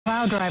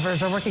Plow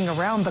drivers are working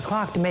around the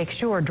clock to make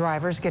sure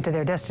drivers get to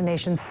their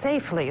destinations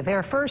safely.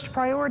 Their first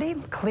priority,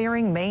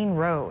 clearing main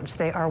roads.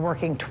 They are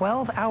working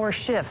 12-hour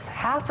shifts,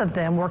 half of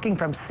them working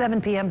from 7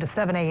 p.m. to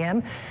 7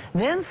 a.m.,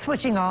 then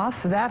switching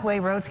off. That way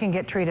roads can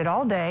get treated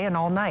all day and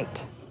all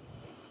night.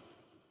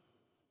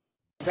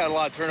 We've had a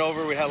lot of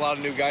turnover. We had a lot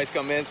of new guys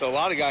come in, so a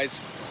lot of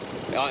guys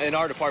in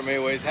our department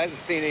anyways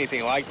hasn't seen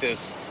anything like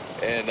this,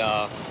 and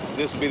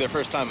this will be their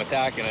first time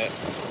attacking it.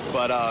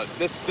 But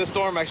this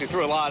storm actually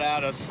threw a lot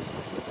at us.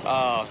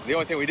 The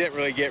only thing we didn't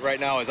really get right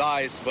now is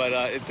ice, but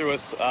it threw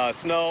us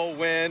snow,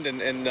 wind,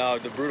 and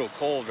the brutal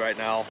cold right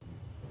now.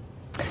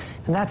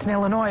 And that's in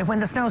Illinois. When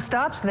the snow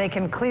stops, they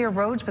can clear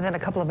roads within a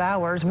couple of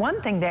hours.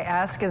 One thing they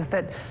ask is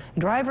that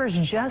drivers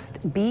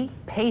just be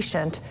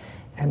patient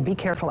and be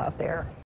careful out there.